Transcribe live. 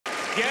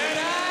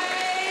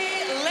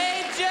G'day,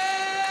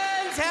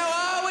 legends!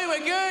 How are we? We're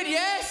good,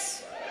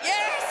 yes?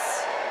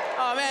 Yes!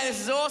 Oh man, this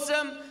is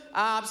awesome.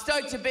 I'm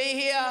stoked to be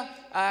here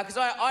because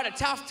I had a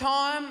tough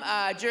time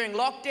during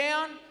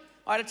lockdown.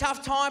 I had a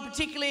tough time,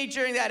 particularly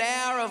during that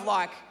hour of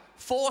like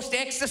forced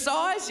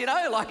exercise, you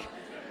know, like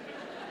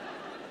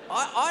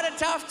I had a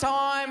tough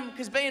time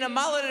because being a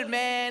mulleted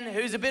man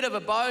who's a bit of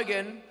a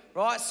bogan,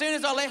 right, as soon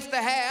as I left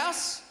the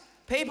house,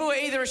 people were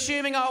either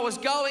assuming I was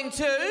going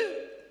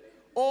to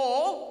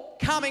or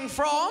coming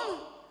from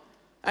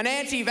an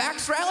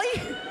anti-vax rally.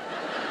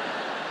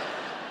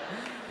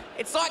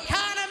 It's like,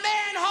 can't a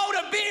man hold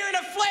a beer and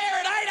a flare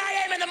at 8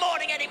 a.m. in the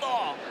morning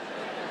anymore?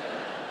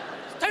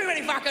 There's too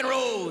many fucking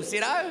rules, you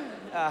know?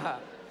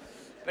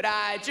 But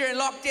during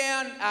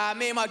lockdown,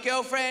 me and my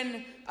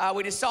girlfriend,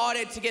 we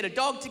decided to get a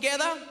dog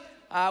together,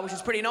 which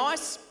was pretty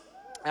nice.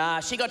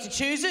 She got to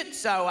choose it,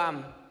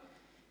 so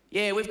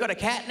yeah, we've got a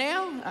cat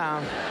now.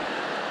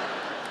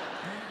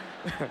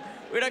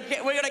 we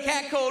got a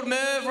cat called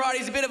Merv, right?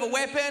 He's a bit of a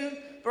weapon,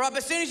 but right, but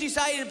as soon as you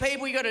say to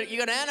people you got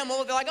an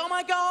animal, they're like, oh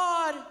my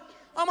god,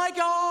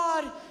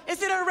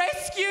 is it a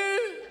rescue?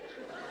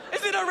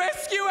 Is it a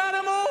rescue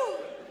animal?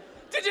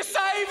 Did you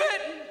save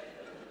it?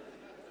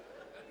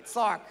 It's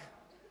like,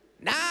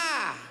 nah,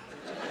 I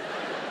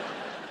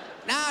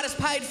just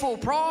paid full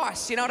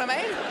price, you know what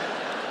I mean?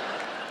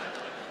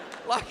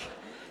 Like,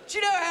 do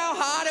you know how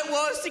hard it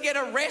was to get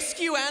a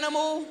rescue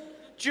animal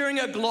during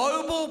a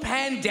global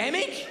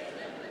pandemic?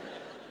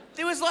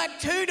 There was like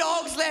 2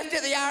 dogs left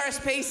at the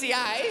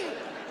RSPCA,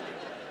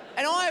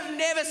 and I've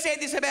never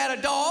said this about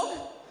a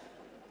dog.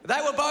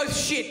 They were both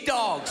shit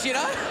dogs, you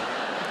know?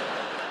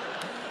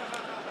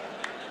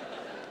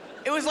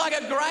 It was like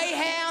a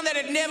greyhound that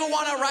had never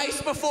won a race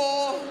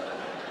before,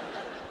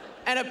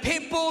 and a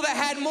pit bull that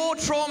had more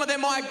trauma than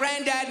my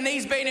granddad, and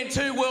he's been in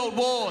 2 world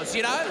wars,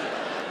 you know?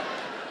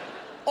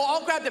 Or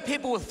I'll grab the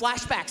pit bull with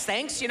flashbacks,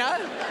 thanks, you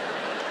know?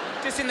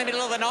 Just in the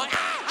middle of the night.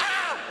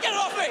 Get it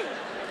off me!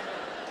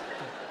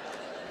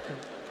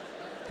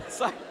 It's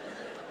like,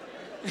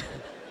 is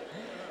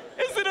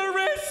it a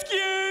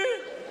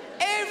rescue?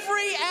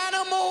 Every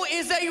animal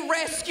is a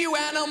rescue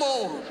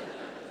animal.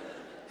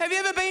 Have you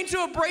ever been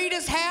to a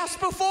breeder's house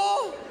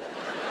before?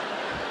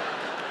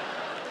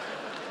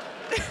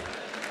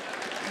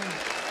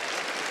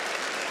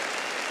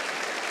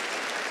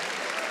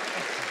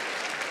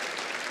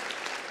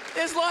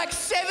 There's like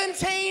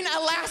 17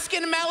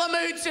 Alaskan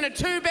Malamutes in a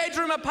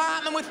 2-bedroom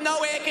apartment with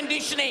no air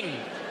conditioning.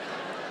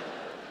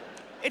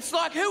 It's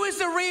like, who is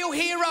the real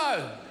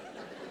hero?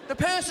 The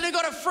person who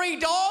got a free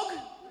dog?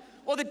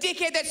 Or the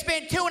dickhead that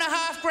spent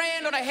 $2.5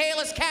 grand on a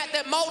hairless cat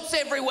that molts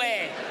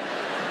everywhere?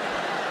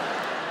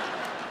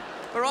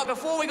 But right,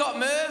 before we got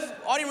Merv,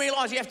 I didn't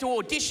realise you have to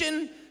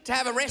audition to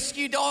have a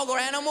rescue dog or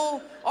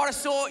animal. I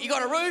just thought, you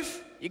got a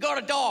roof, you got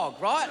a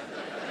dog, right?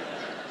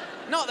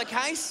 Not the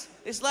case.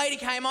 This lady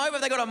came over,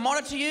 they got to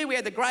monitor you. We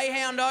had the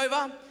greyhound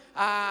over,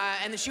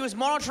 and she was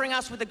monitoring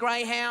us with the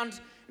greyhound.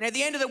 And at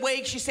the end of the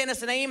week, she sent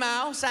us an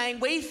email saying,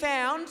 we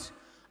found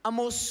a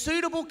more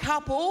suitable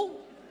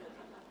couple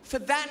for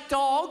that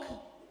dog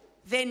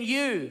than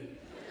you.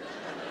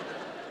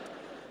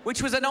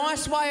 Which was a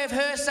nice way of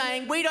her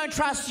saying, we don't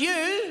trust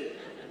you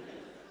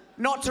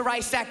not to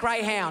race that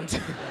greyhound.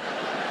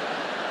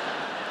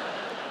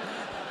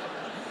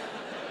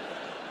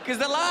 Because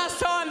the last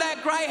time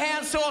that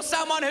greyhound saw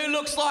someone who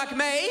looks like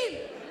me,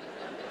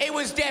 it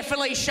was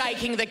definitely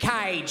shaking the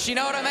cage, you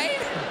know what I mean?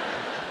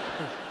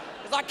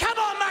 It's like, come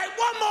on, mate,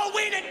 one more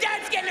win and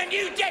Dad's getting a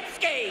new jet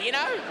ski, you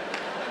know?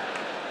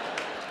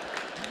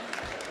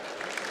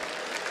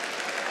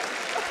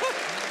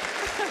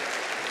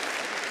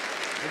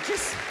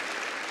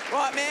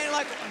 Right, man,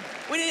 like,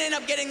 we didn't end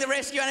up getting the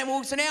rescue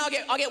animal, so now I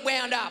get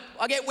wound up.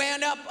 I get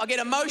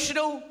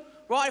emotional,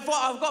 right? If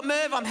I've got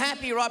Merv, I'm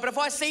happy, right? But if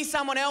I see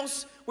someone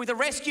else with a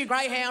rescue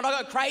greyhound,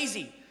 I go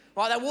crazy,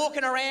 right? They're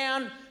walking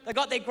around, they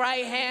got their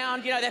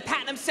greyhound, you know, they're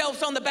patting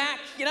themselves on the back,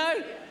 you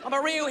know? I'm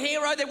a real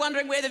hero, they're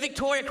wondering where the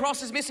Victoria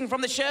Cross is missing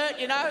from the shirt,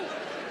 you know?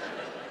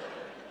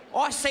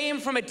 I see him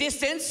from a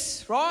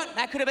distance, right?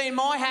 That could have been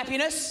my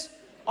happiness.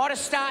 I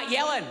just start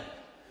yelling.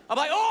 I'm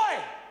like, oi!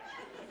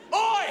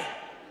 Oi!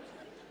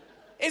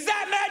 Is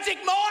that Magic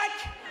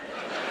Mike?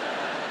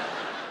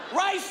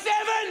 Race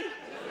 7?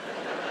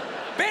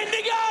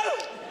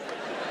 Bendigo?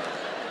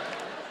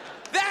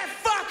 That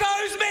fuck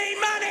owes me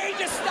money!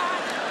 Just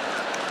start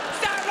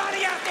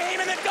running after him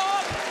and the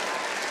dog.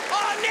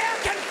 Oh, now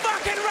can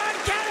fucking run,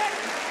 can it?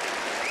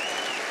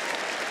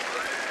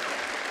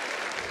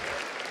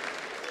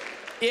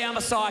 Yeah, I'm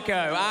a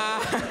psycho.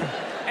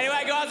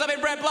 Anyway, guys, I've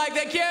been Brett Blake.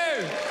 Thank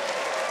you.